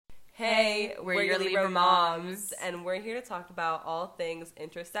Hey, we're your Libra moms, and we're here to talk about all things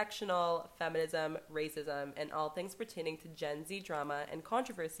intersectional, feminism, racism, and all things pertaining to Gen Z drama and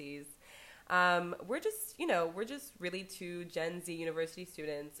controversies. We're just really two Gen Z university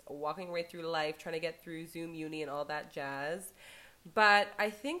students walking our way through life, trying to get through Zoom uni and all that jazz. But I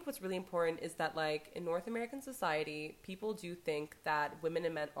think what's really important is that, like, in North American society, people do think that women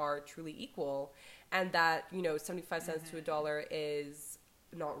and men are truly equal, and that, 75 cents to a dollar is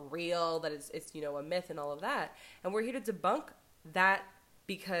not real, that it's a myth and all of that. And we're here to debunk that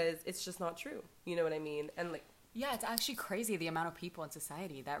because it's just not true. You know what I mean? And, like, yeah, it's actually crazy the amount of people in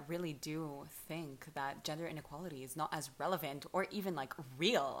society that really do think that gender inequality is not as relevant or even, like,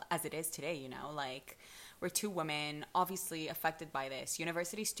 real as it is today, Like, we're two women obviously affected by this.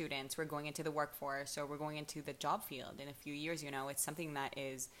 University students, we're going into the workforce, so we're going into the job field in a few years, It's something that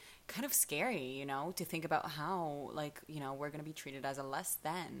is kind of scary, to think about how, like, we're going to be treated as a less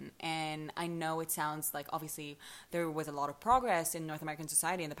than. And I know it sounds like, obviously, there was a lot of progress in North American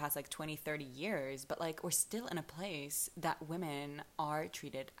society in the past, like, 20, 30 years. But, like, we're still in a place that women are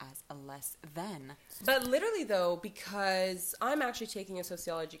treated as a less than. But literally, though, because I'm actually taking a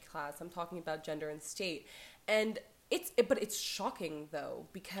sociology class, I'm talking about gender and state. And it's shocking, though,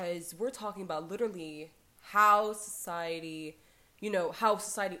 because we're talking about literally how society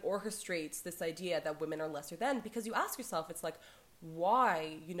orchestrates this idea that women are lesser than, because you ask yourself, it's like,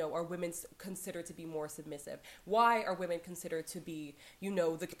 why, are women considered to be more submissive? Why are women considered to be,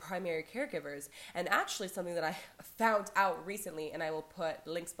 the primary caregivers? And actually something that I found out recently, and I will put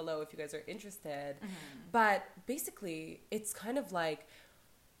links below if you guys are interested, but basically it's kind of like,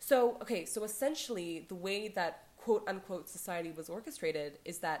 so essentially the way that quote unquote society was orchestrated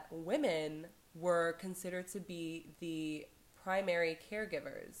is that women were considered to be the primary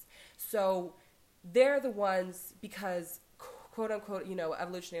caregivers. So they're the ones, because quote unquote,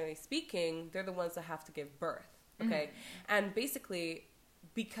 evolutionarily speaking, they're the ones that have to give birth. Okay. And basically,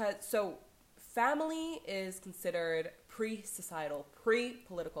 family is considered pre-societal,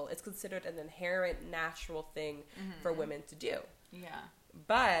 pre-political. It's considered an inherent natural thing for women to do. Yeah.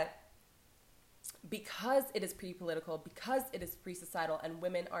 But because it is pre-political, because it is pre-societal, and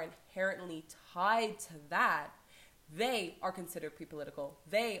women are inherently tied to that, they are considered pre-political.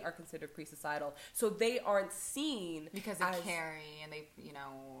 They are considered pre-societal. So they aren't seen because they carry and they,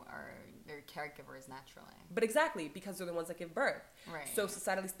 they're caregivers naturally. But exactly, because they're the ones that give birth. Right. So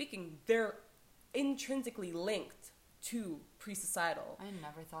societally speaking, they're intrinsically linked to pre-societal. I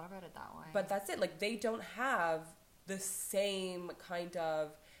never thought about it that way. But that's it. Like, they don't have the same kind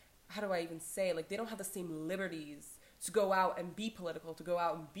of, how do I even say, like, they don't have the same liberties to go out and be political, to go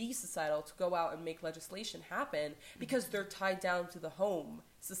out and be societal, to go out and make legislation happen, because they're tied down to the home,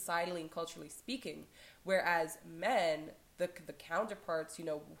 societally and culturally speaking. Whereas men, the counterparts,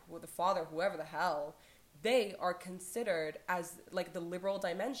 the father, whoever the hell, they are considered as, like, the liberal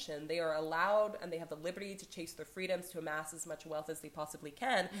dimension. They are allowed and they have the liberty to chase their freedoms, to amass as much wealth as they possibly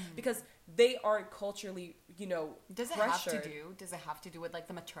can, because they aren't culturally, Does it pressured. have to do with, like,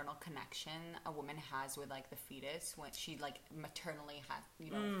 the maternal connection a woman has with, like, the fetus when she, like, maternally has,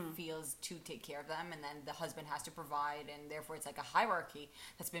 feels to take care of them, and then the husband has to provide, and therefore it's like a hierarchy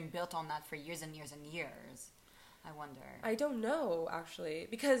that's been built on that for years and years and years? I wonder. I don't know, actually,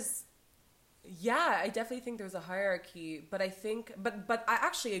 because yeah, I definitely think there's a hierarchy, but I think, but I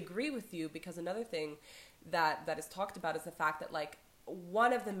actually agree with you, because another thing that is talked about is the fact that, like,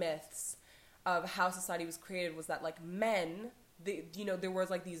 one of the myths of how society was created was that, like, men, there was,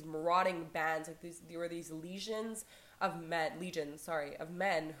 like, these marauding bands, like, there were these legions of men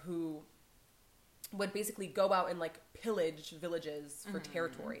who would basically go out and, like, pillage villages for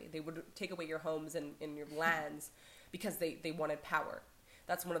territory. They would take away your homes and your lands because they wanted power.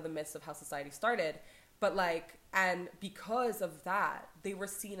 That's one of the myths of how society started. But, like, and because of that, they were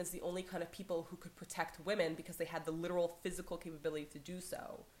seen as the only kind of people who could protect women because they had the literal physical capability to do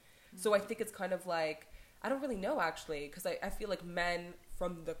so. So I think it's kind of like, I don't really know, actually, because I feel like men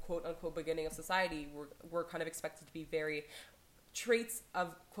from the quote-unquote beginning of society were kind of expected to be very traits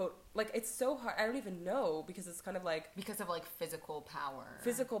of, quote, like, it's so hard, I don't even know, because it's kind of like, because of, like, physical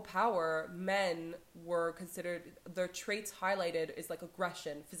power, men were considered, their traits highlighted is, like,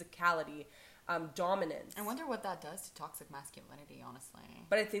 aggression, physicality, dominance. I wonder what that does to toxic masculinity, honestly.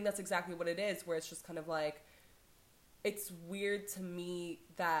 But I think that's exactly what it is, where it's just kind of like, it's weird to me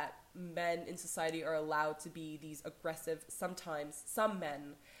that men in society are allowed to be these aggressive, sometimes some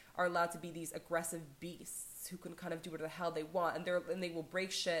men are allowed to be these aggressive beasts who can kind of do whatever the hell they want, and they will break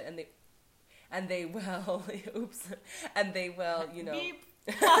shit, and they will oops, and they will, Beep.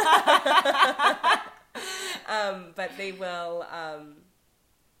 But they will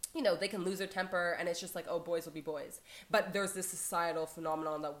you know, they can lose their temper and it's just like, oh, boys will be boys. But there's this societal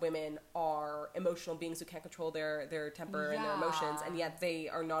phenomenon that women are emotional beings who can't control their temper and their emotions, and yet they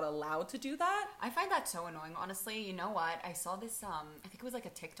are not allowed to do that. I find that so annoying, honestly. You know what? I saw this, I think it was like a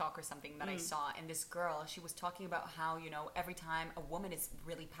TikTok or something that I saw, and this girl, she was talking about how, you know, every time a woman is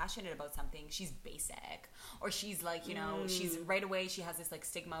really passionate about something, she's basic. Or she's like, you know, she's right away, she has this like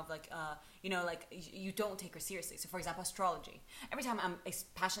stigma of like, you know, like you don't take her seriously. So for example, astrology. Every time I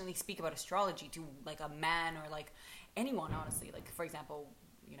passionately speak about astrology to like a man or like anyone, honestly, like for example,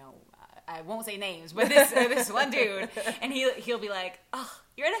 you know, I won't say names, but this one dude, and he'll be like, oh,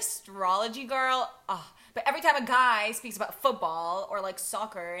 you're an astrology girl, oh. But every time a guy speaks about football or like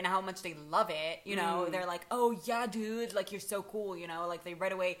soccer and how much they love it, you know, they're like, oh yeah, dude, like you're so cool, you know, like they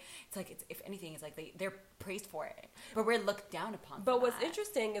right away, it's like, if anything, it's like they're praised for it, but we're looked down upon. But what's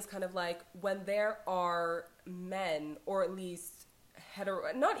interesting is kind of like when there are men, or at least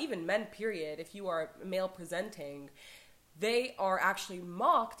not even men, period, if you are male presenting, they are actually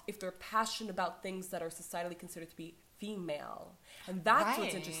mocked if they're passionate about things that are societally considered to be female. And that's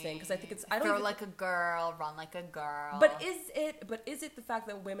what's interesting, because I think it's, I don't throw like a girl, run like a girl. But is it the fact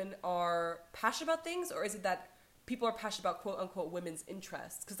that women are passionate about things, or is it that people are passionate about quote unquote women's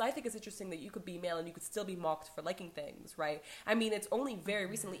interests? Because I think it's interesting that you could be male and you could still be mocked for liking things, right? I mean, it's only very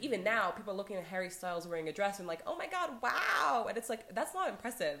recently, even now, people are looking at Harry Styles wearing a dress and like, oh my god, wow, and it's like, that's not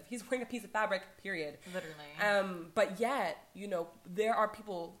impressive. He's wearing a piece of fabric, period. Literally. But yet, you know, there are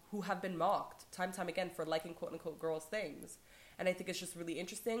people who have been mocked time and time again for liking quote unquote girls' things. And I think it's just really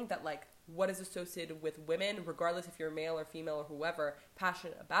interesting that, like, what is associated with women, regardless if you're male or female or whoever,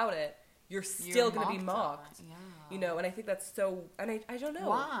 passionate about it, you're still going to be mocked. Yeah. You know, and I think that's so, and I don't know.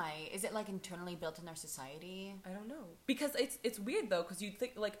 Why? Is it, like, internally built in our society? I don't know. Because it's weird, though, because you'd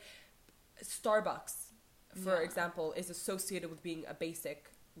think, like, Starbucks, for example, is associated with being a basic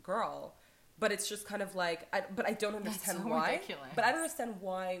girl. But it's just kind of like, but I don't understand That's so why. ridiculous. But I don't understand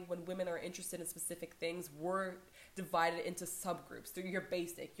why when women are interested in specific things, we're divided into subgroups. So you're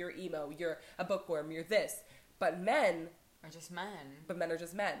basic, you're emo, you're a bookworm, you're this. But men are just men. But men are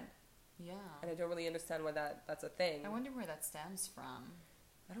just men. Yeah. And I don't really understand why that's a thing. I wonder where that stems from.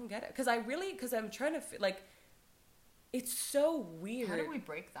 I don't get it. Because I'm trying to, like, it's so weird. How do we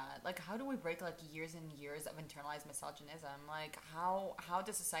break that? Like, how do we break, like, years and years of internalized misogynism? Like, how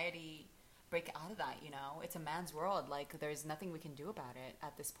does society break out of that, you know? It's a man's world. Like, there's nothing we can do about it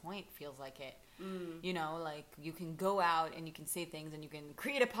at this point, feels like it. You know, like, you can go out and you can say things and you can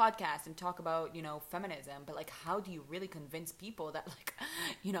create a podcast and talk about, you know, feminism, but, like, how do you really convince people that, like,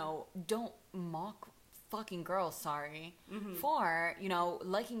 you know, don't mock fucking girls, for, you know,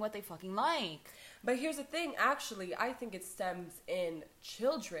 liking what they fucking like? But here's the thing, actually, I think it stems in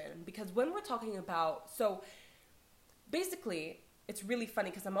children, because when we're talking about, so, basically, it's really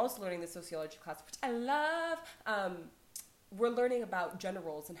funny because I'm also learning the sociology class, which I love. We're learning about gender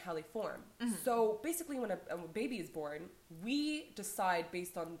roles and how they form. So basically when a baby is born, we decide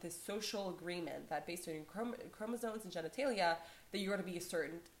based on this social agreement that based on your chromosomes and genitalia that you're going to be a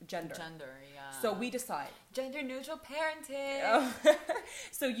certain gender. So we decide. Gender neutral parenting.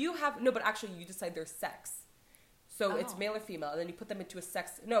 So you decide their sex. So it's male or female, and then you put them into a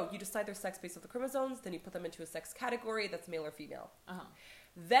sex... No, you decide their sex based on the chromosomes, then you put them into a sex category that's male or female.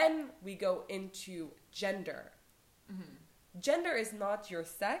 Then we go into gender. Gender is not your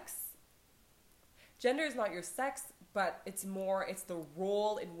sex. Gender is not your sex, but it's the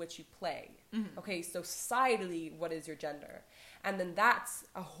role in which you play. Okay, so societally, what is your gender? And then that's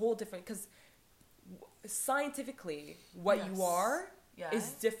a whole different... Because scientifically, what you are...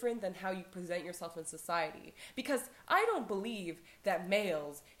 is different than how you present yourself in society. Because I don't believe that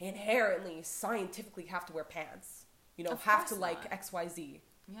males inherently, scientifically have to wear pants. You know, have to like XYZ.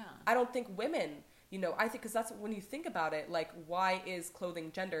 Yeah. I don't think women, you know, I think, because that's when you think about it, like, why is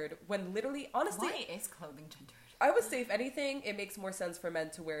clothing gendered? When literally, honestly... Why is clothing gendered? I would say, if anything, it makes more sense for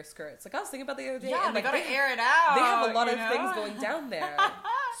men to wear skirts. Like, I was thinking about the other day. Yeah, and, they like, gotta air it out. They have a lot of things going down there.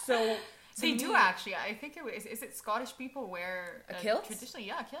 So... They do actually. I think is it Scottish people wear a kilt? Traditionally,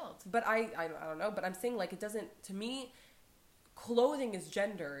 yeah, a kilt. But I don't know. But I'm saying, like, it doesn't. To me, clothing is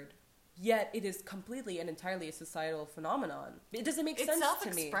gendered, yet it is completely and entirely a societal phenomenon. It doesn't make sense to me. It's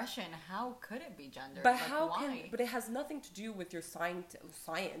self-expression. How could it be gendered? But why? But it has nothing to do with your science.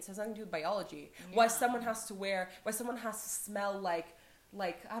 It has nothing to do with biology. Yeah. Why someone has to smell like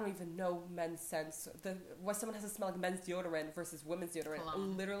I don't even know men's scents. Why someone has to smell like men's deodorant versus women's deodorant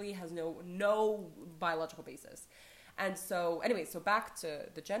literally has no biological basis. And so, anyway, so back to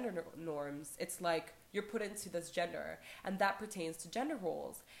the gender norms. It's like you're put into this gender, and that pertains to gender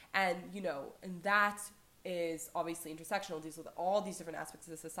roles. And, you know, and that is obviously intersectional, deals with all these different aspects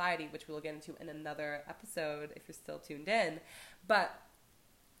of the society, which we'll get into in another episode if you're still tuned in. But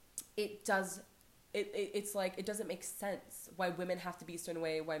it's like it doesn't make sense why women have to be a certain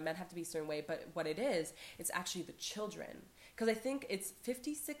way, why men have to be a certain way, but what it is, it's actually the children. Because I think it's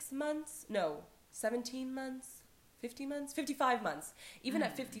 56 months, no, 17 months, 50 months, 55 months. Even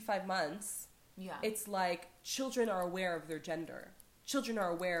at 55 months, it's like children are aware of their gender. Children are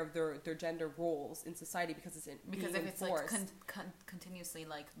aware of their gender roles in society because it's because if enforced. it's like continuously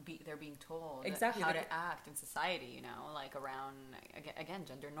like they're being told exactly how to act in society, you know, like around again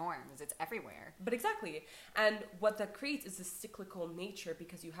gender norms. It's everywhere. But exactly, and what that creates is this cyclical nature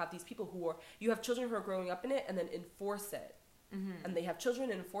because you have these people you have children who are growing up in it and then enforce it. Mm-hmm. And they have children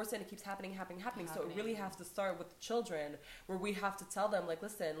and enforce it and it keeps happening. So it really has to start with the children where we have to tell them, like,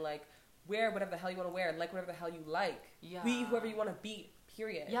 listen, like, wear whatever the hell you want to wear, like whatever the hell you like. Yeah. Be whoever you want to be,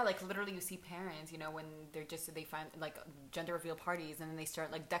 period. Yeah, like literally you see parents, you know, when they find like gender reveal parties and then they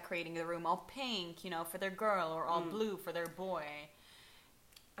start like decorating the room all pink, you know, for their girl or all blue for their boy.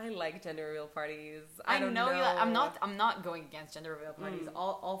 I like gender reveal parties. I don't know. I'm not going against gender reveal parties.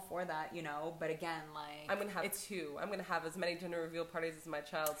 All for that, you know. But again, like I'm gonna have two. I'm gonna have as many gender reveal parties as my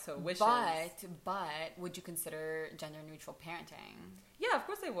child so wishes. But would you consider gender neutral parenting? Yeah, of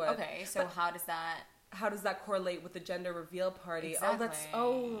course I would. Okay, so but how does that correlate with the gender reveal party? Exactly.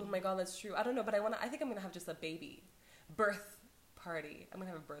 Oh my god, that's true. I don't know, but I think I'm gonna have just a baby birth party. I'm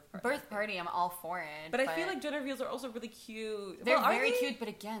gonna have a birth party. I'm all for it. But I feel like gender reveals are also really cute. They're very cute, but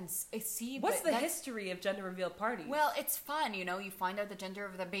again, what's the history of gender reveal parties? Well, it's fun, you know. You find out the gender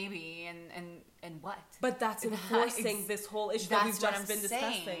of the baby and what. But that's enforcing this whole issue that we've just been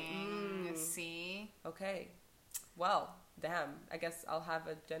discussing. See? Okay. Well, damn. I guess I'll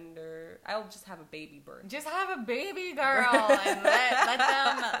just have a baby bird. Just have a baby girl and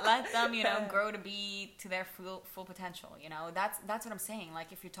let them, you know, grow to be to their full potential. You know, that's what I'm saying.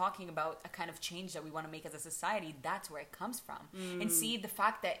 Like, if you're talking about a kind of change that we want to make as a society, that's where it comes from. And see, the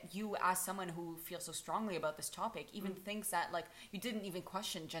fact that you, as someone who feels so strongly about this topic, even thinks that like you didn't even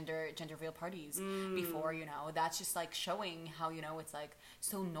question gender reveal parties before. You know, that's just like showing how, you know, it's like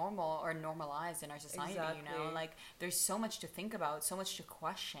so normal or normalized in our society. Exactly. You know, like there's so much to think about, so much to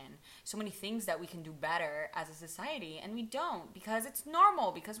question, so many things that we can do better as a society, and we don't because it's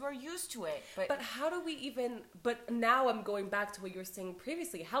normal, because we're used to it. But how do we even? But now I'm going back to what you were saying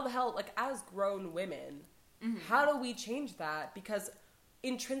previously. How the hell, like as grown women, how do we change that? Because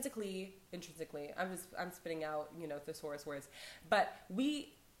intrinsically, I'm spitting out, you know, thesaurus words, but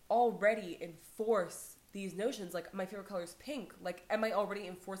we already enforce these notions. Like, my favorite color is pink. Like, am I already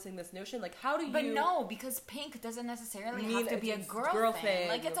enforcing this notion? Like, how do you... But no, because pink doesn't necessarily have to be a girl thing.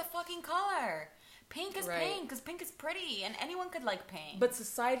 Like, it's a fucking color. Pink is pink, because pink is pretty, and anyone could like pink. But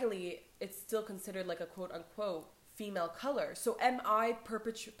societally, it's still considered like a quote-unquote female color. So am I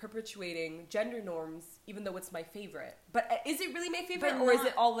perpetuating gender norms even though it's my favorite? But is it really my favorite, or is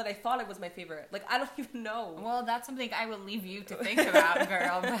it all that I thought it was my favorite? Like, I don't even know. Well, that's something I will leave you to think about,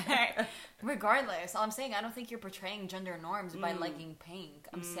 girl. But regardless, all I'm saying, I don't think you're portraying gender norms by liking pink.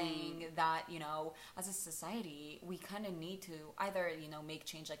 I'm saying that, you know, as a society, we kind of need to either, you know, make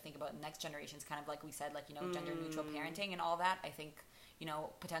change, like think about next generations, kind of like we said, like, you know, gender neutral parenting and all that. I think, you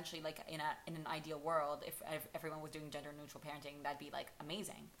know, potentially like in an ideal world, if everyone was doing gender neutral parenting, that'd be like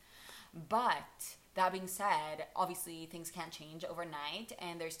amazing. But that being said, obviously things can't change overnight,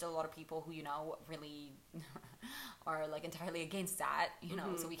 and there's still a lot of people who, you know, really are like entirely against that, you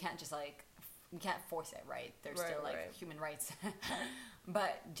know, so we can't just like, we can't force it, right? There's still like human rights.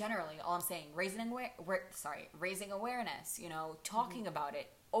 But generally, all I'm saying, raising awareness, you know, talking about it,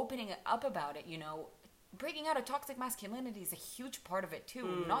 opening it up about it, you know, breaking out of toxic masculinity is a huge part of it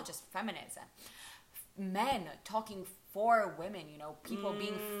too, not just feminism. Men talking for women, you know, people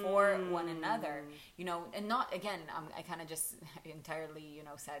being for one another, you know, and not, again, I kind of just entirely, you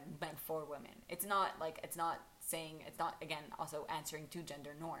know, said men for women. It's not like, it's not saying, it's not, again, also answering to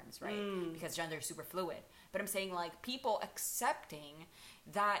gender norms, right? Because gender is super fluid. But I'm saying, like, people accepting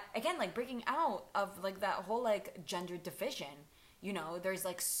that, again, like, breaking out of, like, that whole, like, gender division. You know, there's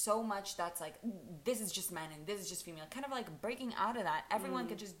like so much that's like, this is just men and this is just female. Kind of like breaking out of that. Everyone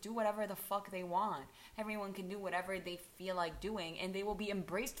can just do whatever the fuck they want. Everyone can do whatever they feel like doing, and they will be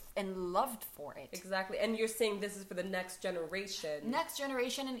embraced and loved for it. Exactly. And you're saying this is for the next generation. Next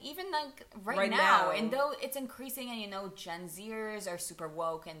generation, and even like right now. And though it's increasing, and you know, Gen Zers are super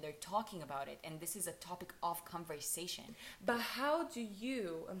woke and they're talking about it, and this is a topic of conversation. But how do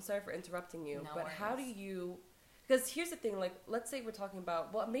you, I'm sorry for interrupting you, but worries. How do you... Because here's the thing, like, let's say we're talking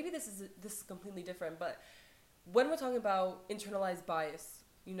about, well, maybe this is completely different, but when we're talking about internalized bias,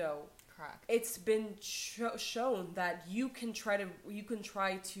 you know, Correct. It's been shown that you can try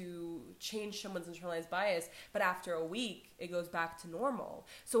to change someone's internalized bias, but after a week it goes back to normal.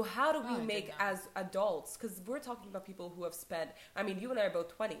 So how do we make as adults, because we're talking about people who have spent, I mean, you and I are both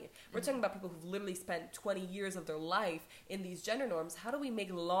 20. We're talking about people who've literally spent 20 years of their life in these gender norms. How do we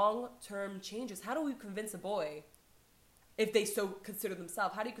make long-term changes? How do we convince a boy, if they so consider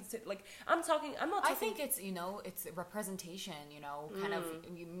themselves? How do you consider, like, I'm not talking. I think it's, you know, it's representation, you know, kind of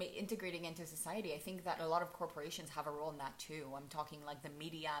integrating into society. I think that a lot of corporations have a role in that too. I'm talking like the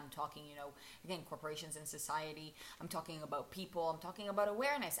media, I'm talking, you know, again, corporations in society. I'm talking about people, I'm talking about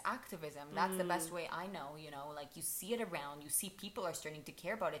awareness, activism. That's the best way I know, you know, like you see it around, you see people are starting to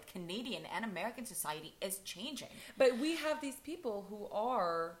care about it. Canadian and American society is changing. But we have these people who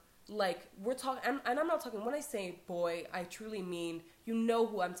are, like, we're talking, and I'm not talking, when I say boy, I truly mean, you know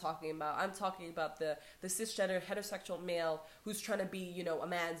who I'm talking about. I'm talking about the cisgender heterosexual male who's trying to be, you know, a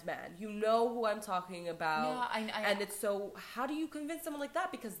man's man. You know who I'm talking about. Yeah, and it's so, how do you convince someone like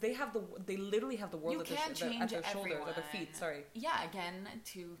that? Because they literally have the world at their shoulders, at their feet. Sorry. Yeah, again,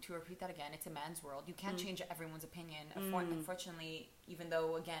 to repeat that again, it's a man's world. You can't change everyone's opinion. Unfortunately, even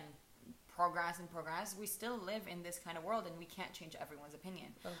though, again, progress, we still live in this kind of world and we can't change everyone's opinion.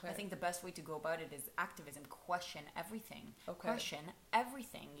 Okay. I think the best way to go about it is activism. Question everything. Okay. Question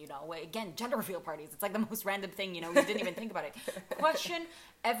everything, you know. Again, gender reveal parties. It's like the most random thing, you know. You didn't even think about it. Question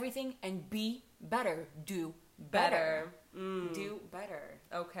everything and be better. Do better. Do better.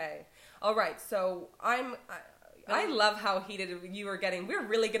 Okay. All right. So I love how heated you were getting. We're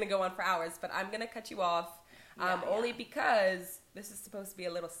really going to go on for hours, but I'm going to cut you off only because this is supposed to be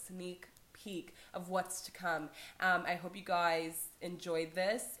a little sneak peek of what's to come. I hope you guys enjoyed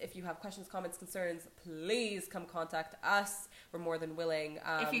this. If you have questions, comments, concerns, please come contact us. We're more than willing.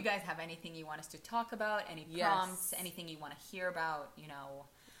 If you guys have anything you want us to talk about, any prompts, anything you want to hear about, you know,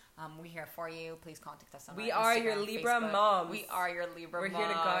 we're here for you. Please contact us on We are Instagram, your Libra Facebook. moms. We are your Libra moms. We're here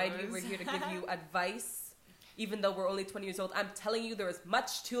to guide you. We're here to give you advice. Even though we're only 20 years old, I'm telling you there is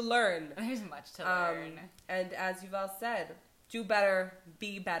much to learn. There's much to learn. And as Yuval said, do better,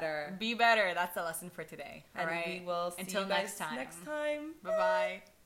 be better. Be better. That's the lesson for today. All right. We will see you guys next time. Bye-bye.